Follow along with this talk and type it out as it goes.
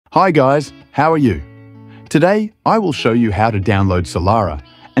Hi guys, how are you? Today, I will show you how to download Solara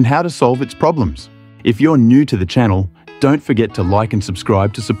and how to solve its problems. If you're new to the channel, don't forget to like and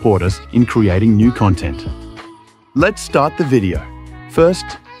subscribe to support us in creating new content. Let's start the video. First,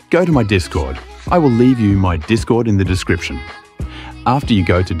 go to my Discord. I will leave you my Discord in the description. After you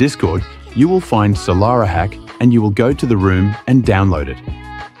go to Discord, you will find Solara Hack and you will go to the room and download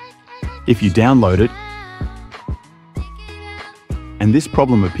it. If you download it, and this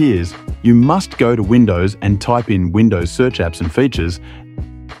problem appears, you must go to Windows and type in Windows Search Apps and Features,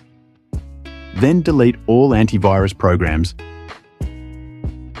 then delete all antivirus programs,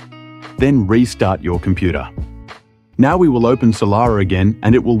 then restart your computer. Now we will open Solara again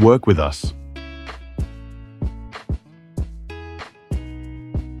and it will work with us.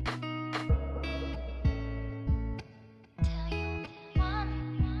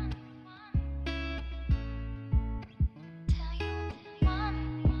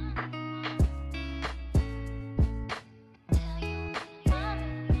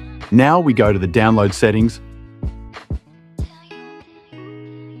 Now we go to the download settings,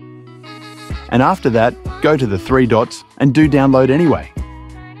 and after that, go to the three dots and do download anyway.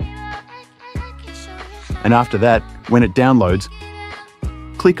 And after that, when it downloads,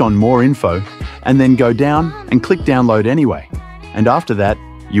 click on more info and then go down and click download anyway. And after that,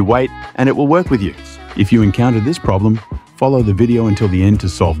 you wait and it will work with you. If you encounter this problem, follow the video until the end to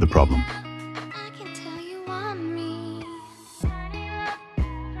solve the problem.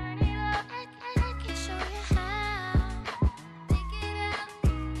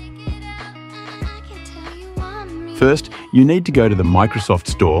 First, you need to go to the Microsoft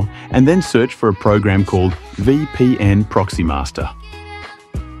Store and then search for a program called VPN Proxy Master.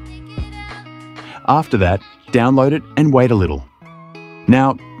 After that, download it and wait a little.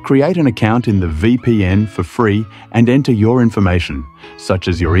 Now, create an account in the VPN for free and enter your information, such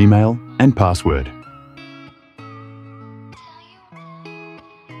as your email and password.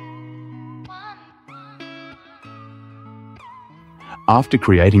 After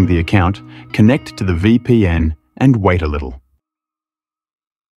creating the account, connect to the VPN and wait a little.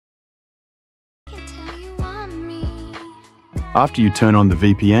 After you turn on the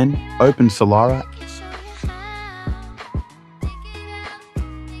VPN, open Solara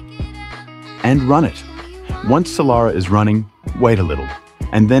and run it. Once Solara is running, wait a little,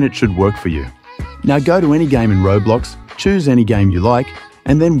 and then it should work for you. Now go to any game in Roblox, choose any game you like,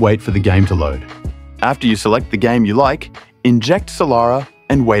 and then wait for the game to load. After you select the game you like, inject Solara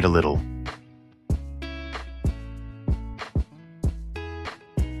and wait a little.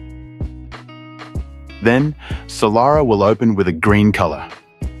 Then, Solara will open with a green color.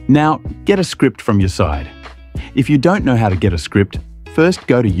 Now, get a script from your side. If you don't know how to get a script, first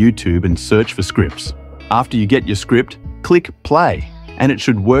go to YouTube and search for scripts. After you get your script, click play, and it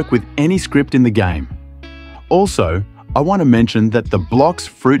should work with any script in the game. Also, I want to mention that the blocks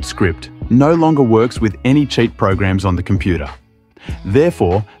fruit script no longer works with any cheat programs on the computer.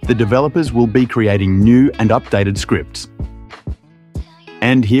 Therefore, the developers will be creating new and updated scripts.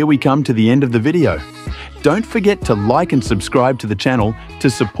 And here we come to the end of the video. Don't forget to like and subscribe to the channel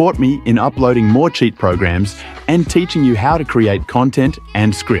to support me in uploading more cheat programs and teaching you how to create content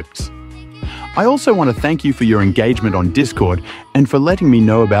and scripts. I also want to thank you for your engagement on Discord and for letting me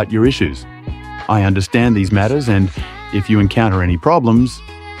know about your issues. I understand these matters, and if you encounter any problems,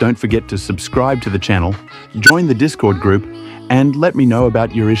 don't forget to subscribe to the channel, join the Discord group, and let me know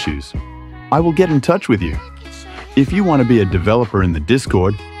about your issues. I will get in touch with you. If you want to be a developer in the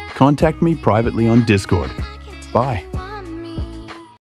Discord, contact me privately on Discord. Bye.